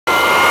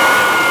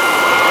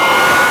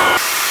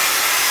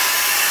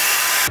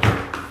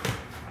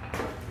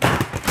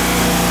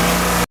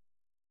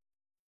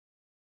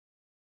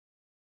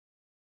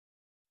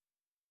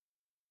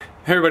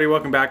Hey everybody,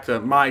 welcome back to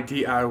my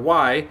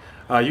DIY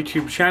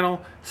YouTube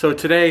channel. So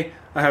today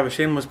I have a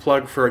shameless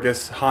plug for, I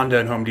guess, Honda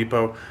and Home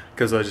Depot,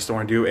 because I just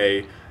want to do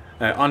a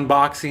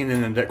unboxing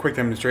and a quick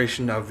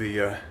demonstration of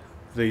the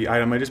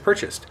item I just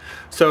purchased.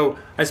 So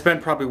I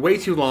spent probably way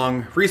too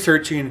long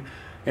researching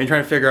and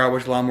trying to figure out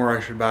which lawnmower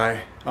I should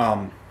buy.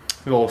 A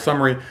little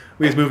summary: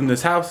 we just moved in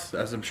this house,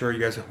 as I'm sure you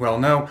guys well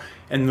know,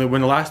 and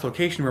when the last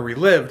location where we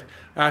lived,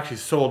 I actually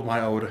sold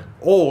my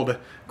old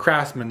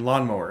Craftsman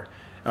lawnmower.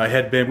 I've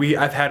had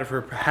it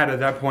at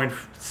that point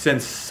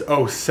since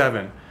 '07,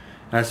 and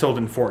I sold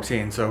it in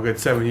 '14, so a good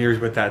 7 years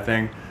with that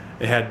thing.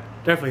 It had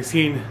definitely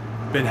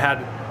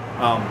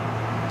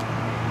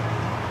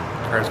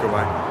cars go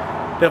by.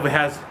 Definitely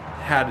has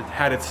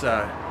had its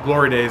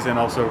glory days and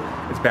also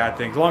its bad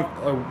things.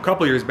 A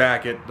couple years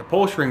back, the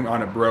pull string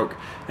on it broke,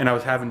 and I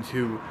was having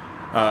to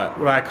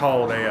what I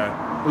called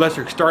a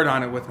electric start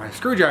on it with my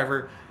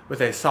screwdriver with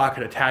a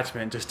socket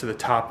attachment just to the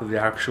top of the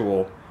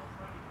actual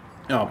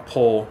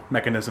pull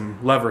mechanism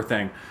lever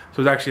thing. So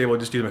I was actually able to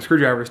just use my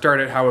screwdriver to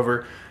start it.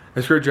 However,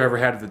 the screwdriver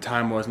I had at the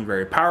time wasn't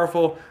very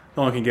powerful. It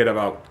only can get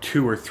about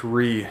 2 or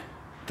 3,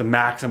 the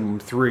maximum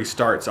 3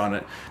 starts on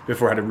it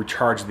before I had to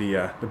recharge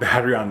the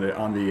battery on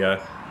the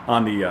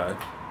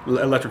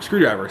electric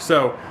screwdriver.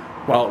 So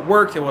while it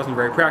worked, it wasn't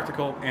very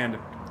practical, and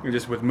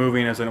just with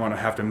moving, as I didn't want to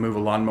have to move a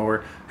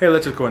lawnmower, hey,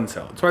 let's just go ahead and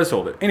sell it. So I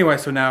sold it. Anyway,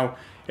 so now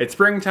it's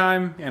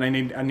springtime and I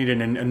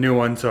needed a new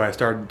one, so I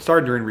started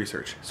doing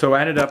research. So I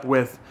ended up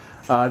with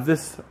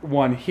this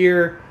one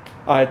here.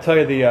 I tell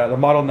you the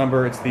model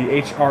number. It's the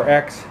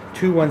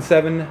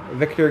HRX217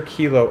 Victor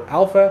Kilo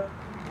Alpha.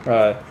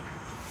 I'll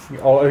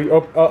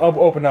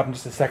open up in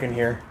just a second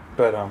here,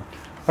 but I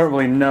don't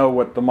really know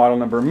what the model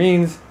number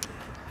means.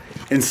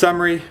 In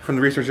summary, from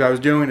the research I was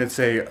doing,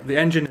 the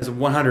engine is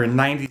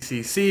 190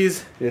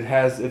 cc's. It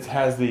has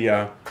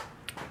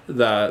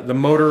the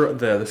motor,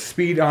 the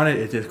speed on it.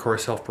 It is, of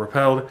course,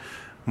 self-propelled.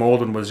 My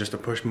old one was just a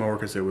push mower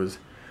because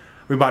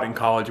we bought it in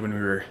college when we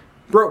were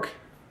broke.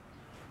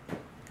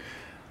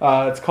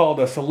 It's called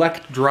a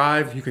select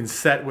drive. You can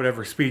set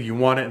whatever speed you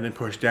want it and then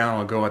push down.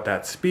 It'll go at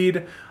that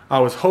speed. I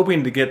was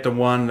hoping to get the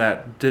one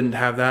that didn't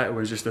have that. It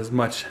was just as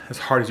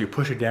hard as you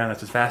push it down,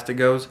 that's as fast it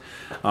goes.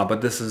 But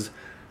this is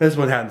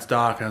what I had in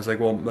stock, and I was like,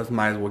 well,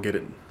 might as well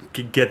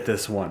get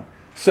this one.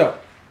 So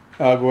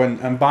I'll go ahead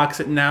and unbox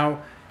it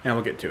now, and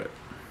we'll get to it.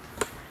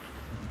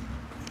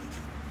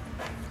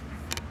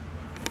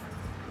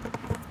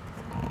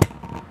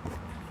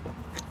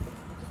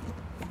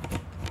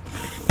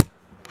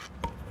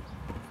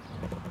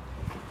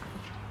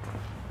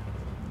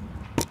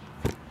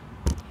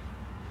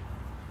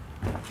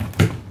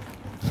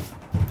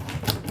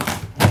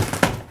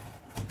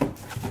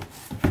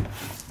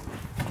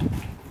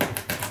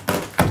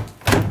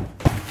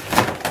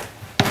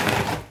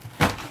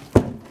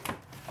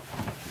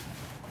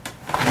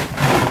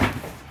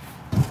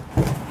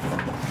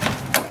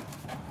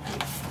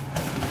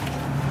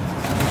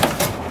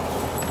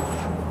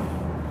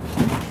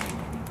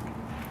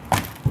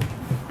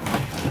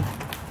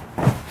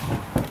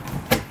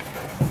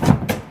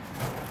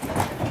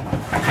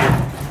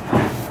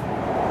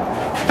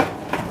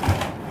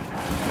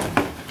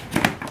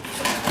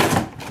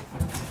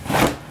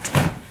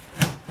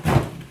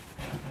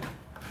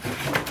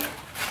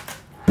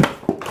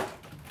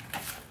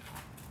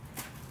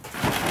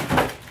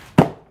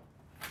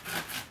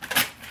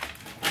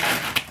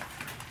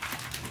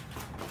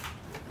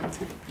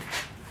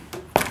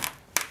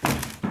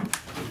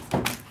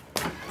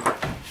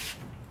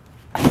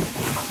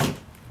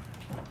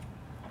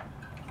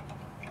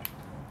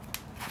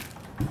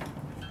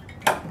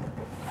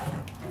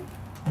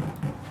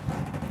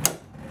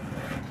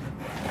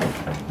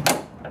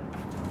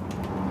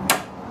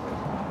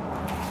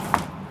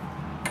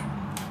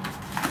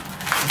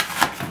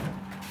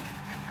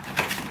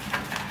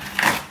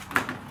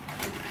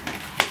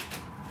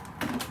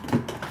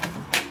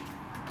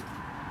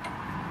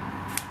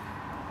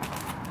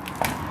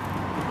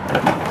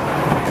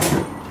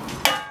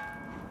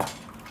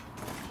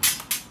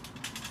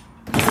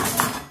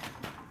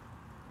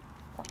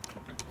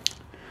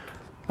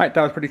 Alright,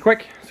 that was pretty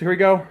quick. So here we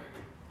go.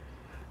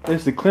 This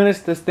is the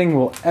cleanest this thing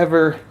will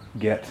ever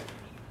get.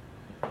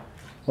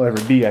 Will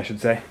ever be, I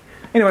should say.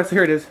 Anyway, so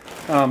here it is.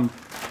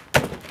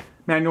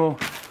 Manual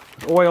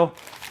with oil.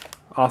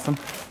 Awesome.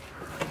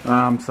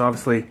 So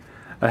obviously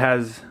it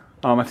has,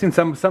 I've seen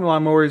some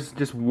lawnmowers,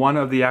 just one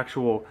of the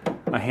actual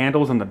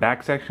handles on the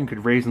back section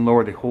could raise and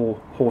lower the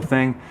whole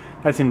thing.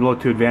 That seemed a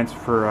little too advanced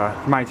for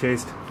my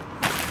taste.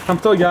 I'm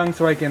still young,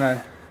 so I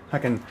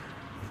can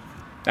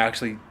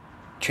actually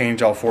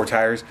change all 4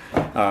 tires.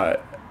 I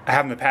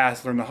have in the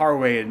past learned the hard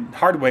way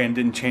and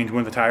didn't change one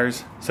of the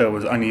tires, so it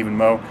was uneven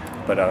mow.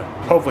 But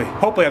hopefully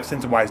I've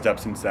since wised up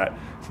since I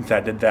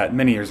did that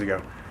many years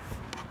ago.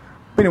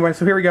 But anyway,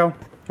 so here we go.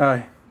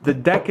 The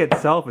deck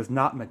itself is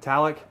not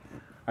metallic.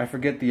 I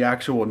forget the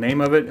actual name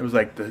of it. It was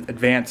like the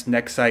Advanced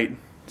Neck Sight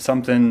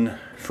something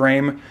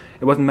frame.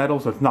 It wasn't metal,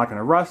 so it's not going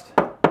to rust.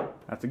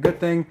 That's a good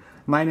thing.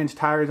 9-inch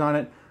tires on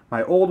it.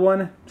 My old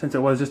one, since it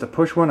was just a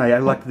push one, I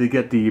elected to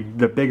get the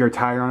bigger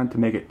tire on it to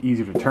make it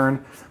easier to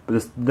turn.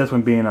 But this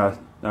one being a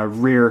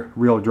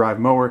rear-wheel drive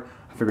mower,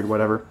 I figured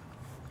whatever.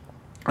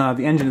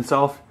 The engine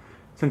itself,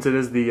 since it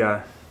is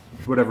the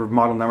whatever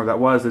model number that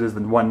was, it is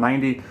the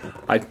 190.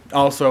 I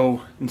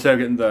also, instead of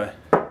getting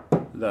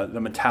the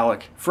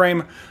metallic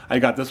frame, I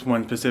got this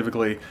one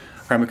specifically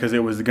because it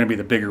was going to be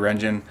the bigger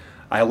engine.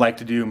 I like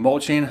to do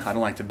mulching. I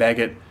don't like to bag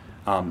it.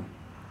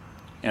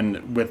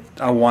 And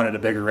I wanted a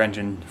bigger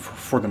engine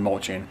for the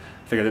mulching.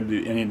 I figured I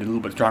needed a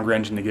little bit stronger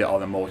engine to get all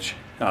the mulch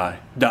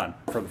done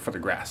for the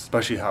grass,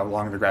 especially how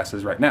long the grass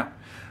is right now.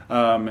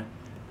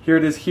 Here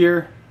it is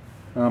here.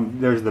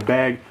 There's the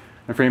bag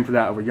and frame for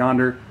that over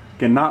yonder.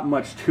 Again, not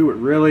much to it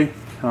really.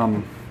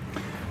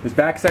 This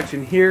back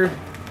section here,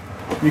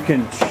 you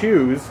can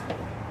choose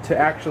to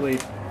actually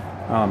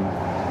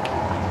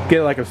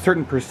get like a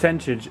certain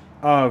percentage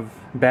of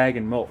bag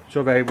and mulch.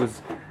 So if I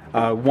was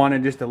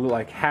wanted just a little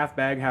like half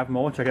bag, half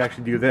mulch, I could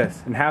actually do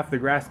this, and half the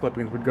grass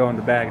clippings would go in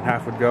the bag and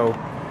half would go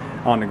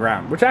on the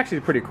ground, which actually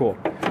is pretty cool.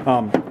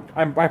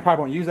 I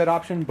probably won't use that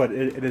option, but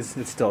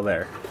it's still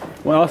there.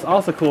 Well,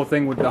 also cool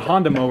thing with the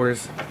Honda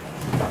mowers,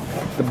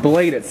 the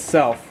blade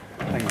itself.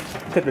 I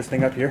can tip this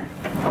thing up here.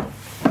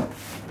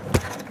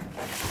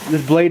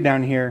 This blade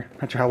down here,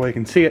 not sure how well you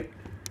can see it.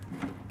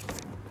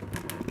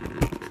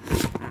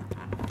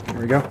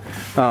 There we go.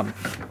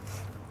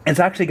 It's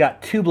actually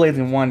got two blades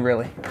in one,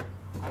 really.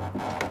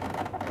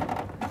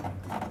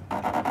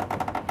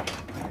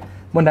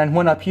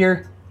 One up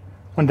here,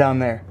 one down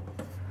there.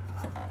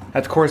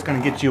 That's of course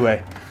going to get you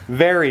a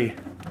very,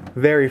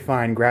 very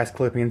fine grass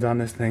clippings on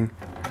this thing,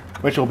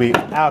 which will be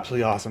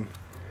absolutely awesome.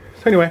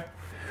 So anyway,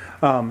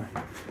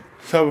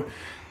 so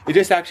it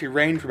just actually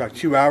rained for about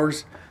 2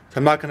 hours. So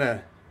I'm not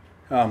gonna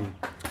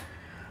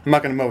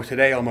mow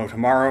today. I'll mow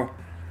tomorrow,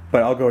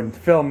 but I'll go and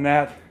film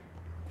that.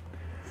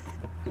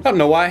 I don't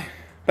know why,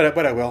 but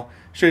I will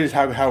show you just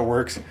how it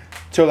works.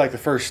 So like the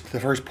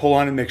first pull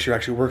on it, make sure it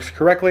actually works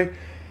correctly,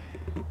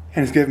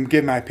 and just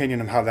give my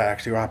opinion on how that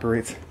actually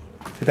operates.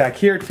 Back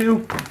here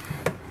too,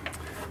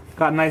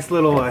 got a nice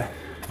little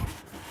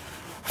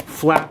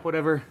flap,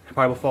 whatever.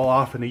 Probably will fall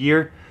off in a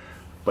year,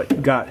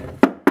 but got,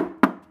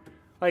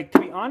 like, to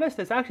be honest,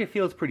 this actually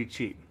feels pretty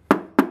cheap.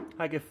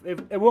 Like if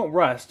it won't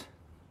rust,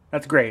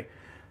 that's great.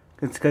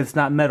 It's because it's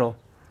not metal.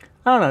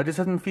 I don't know, it just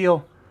doesn't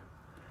feel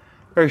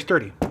very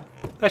sturdy.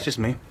 That's just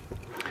me.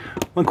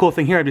 One cool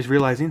thing here I'm just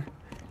realizing,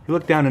 if you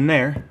look down in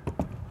there,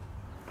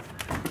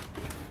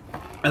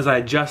 as I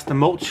adjust the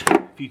mulch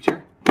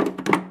feature,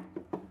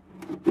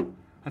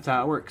 that's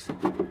how it works.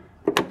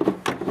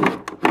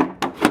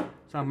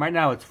 So right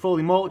now it's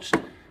fully mulched,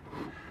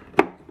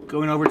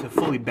 going over to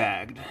fully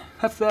bagged.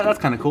 That's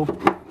kind of cool.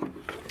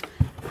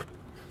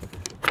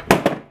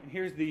 And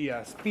here's the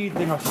speed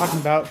thing I was talking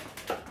about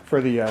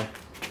for the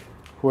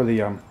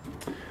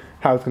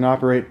how it's going to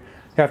operate.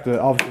 You have to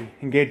obviously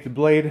engage the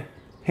blade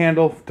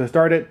handle to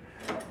start it,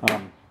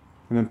 and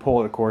then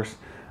pull it, of course.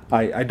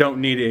 I don't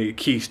need a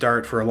key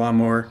start for a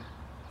lawnmower.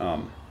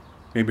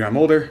 Maybe I'm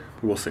older,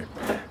 but we'll see.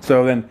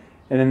 So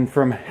then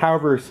from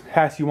however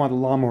fast you want the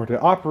lawnmower to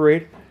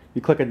operate,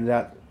 you click into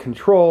that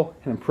control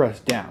and press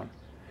down,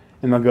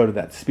 and they'll go to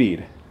that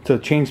speed. So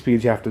to change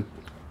speeds, you have to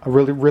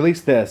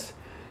release this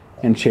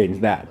and change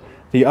that.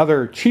 The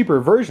other cheaper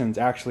versions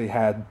actually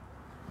had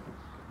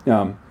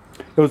it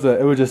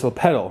was just a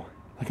pedal,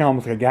 like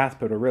almost like a gas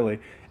pedal, really,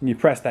 and you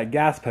press that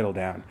gas pedal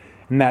down,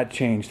 and that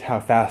changed how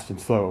fast and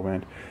slow it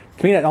went.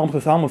 To me, that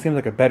almost seems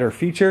like a better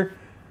feature.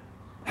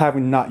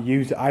 Having not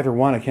used either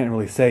one, I can't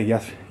really say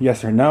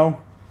yes or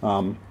no,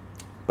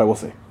 but we'll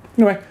see.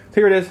 Anyway, so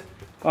here it is.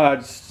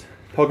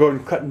 I'll go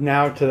and cut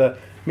now to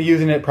me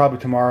using it probably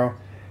tomorrow,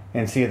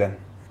 and see you then.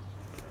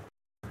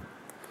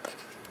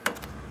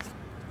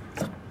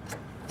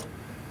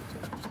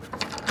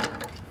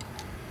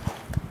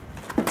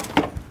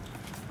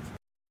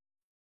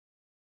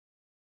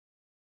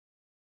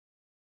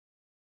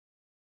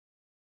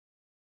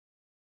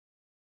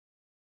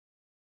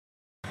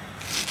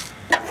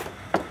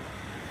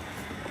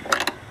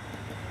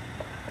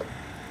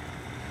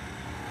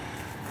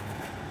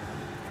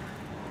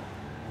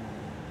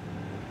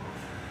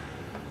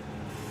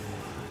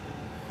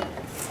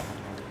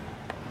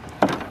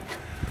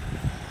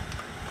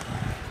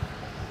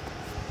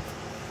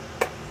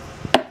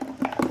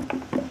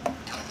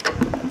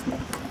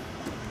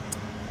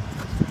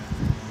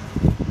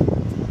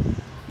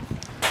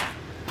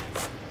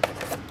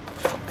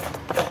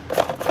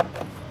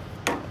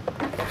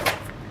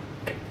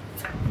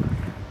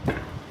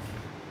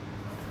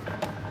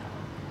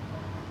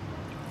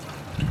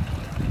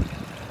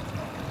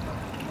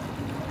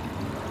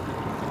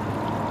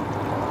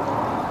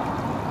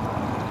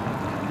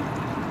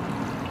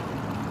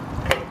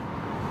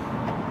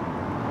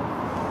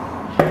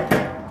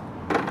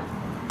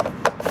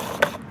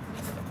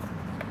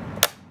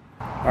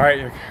 All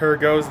right, here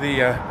goes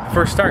the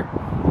first start.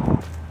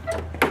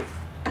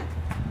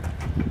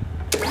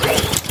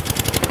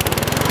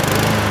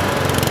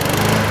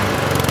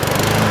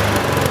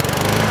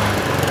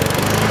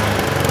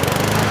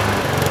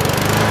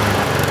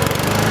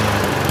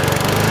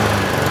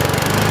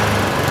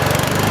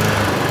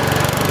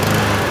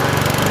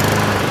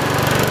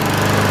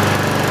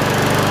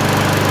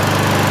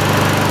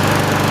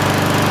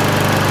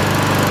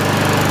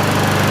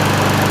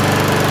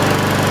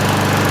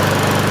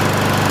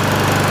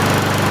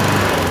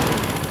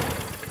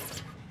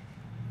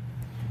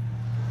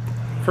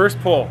 first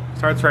pull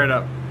starts right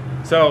up.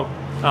 So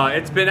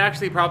it's been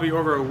actually probably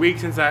over a week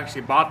since I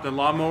actually bought the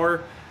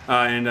lawnmower,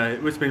 and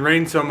it's been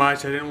raining so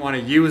much I didn't want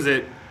to use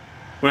it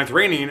when it's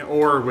raining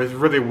or with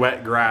really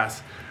wet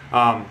grass.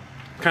 Kind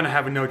of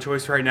having no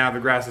choice right now. The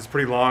grass is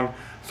pretty long,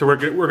 so we're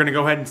gonna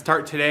go ahead and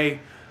start today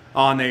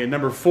on a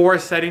number 4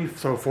 setting,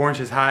 so 4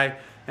 inches high.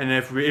 And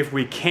if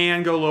we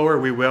can go lower,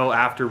 we will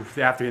after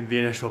the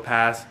initial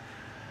pass.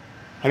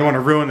 I don't want to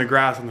ruin the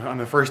grass on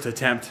the first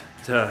attempt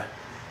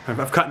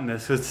of cutting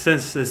this, because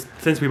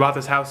since we bought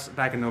this house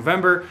back in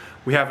November,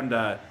 we haven't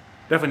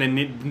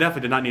definitely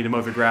did not need to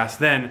mow the grass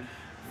then.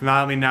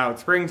 Finally, now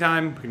it's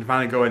springtime, we can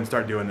finally go ahead and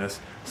start doing this.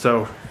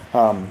 So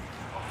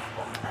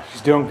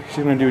she's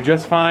gonna do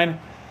just fine.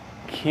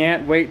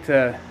 Can't wait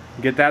to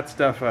get that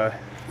stuff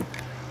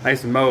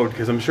nice and mowed,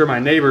 because I'm sure my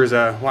neighbors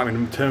want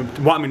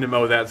me to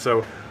mow that.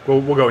 So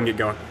we'll go and get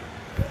going.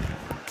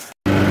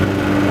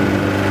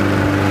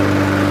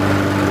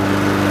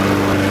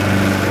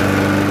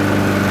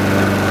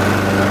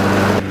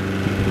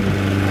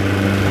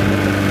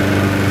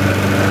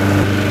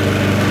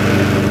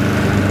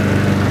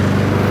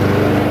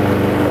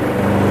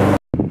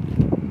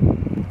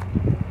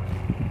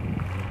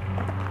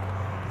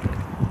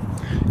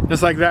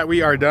 Just like that,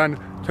 we are done.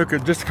 Took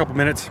just a couple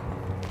minutes,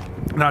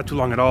 not too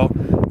long at all.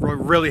 We're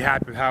really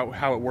happy with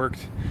how it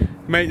worked.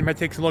 It might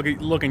take some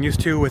looking used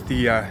to with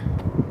the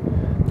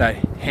that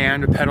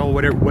hand pedal,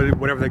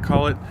 whatever they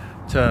call it,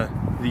 to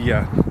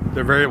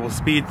the variable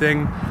speed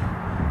thing.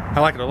 I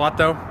like it a lot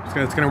though.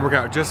 It's gonna work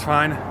out just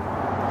fine.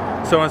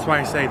 So that's why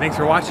I say thanks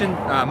for watching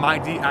my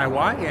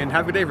DIY, and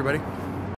have a good day, everybody.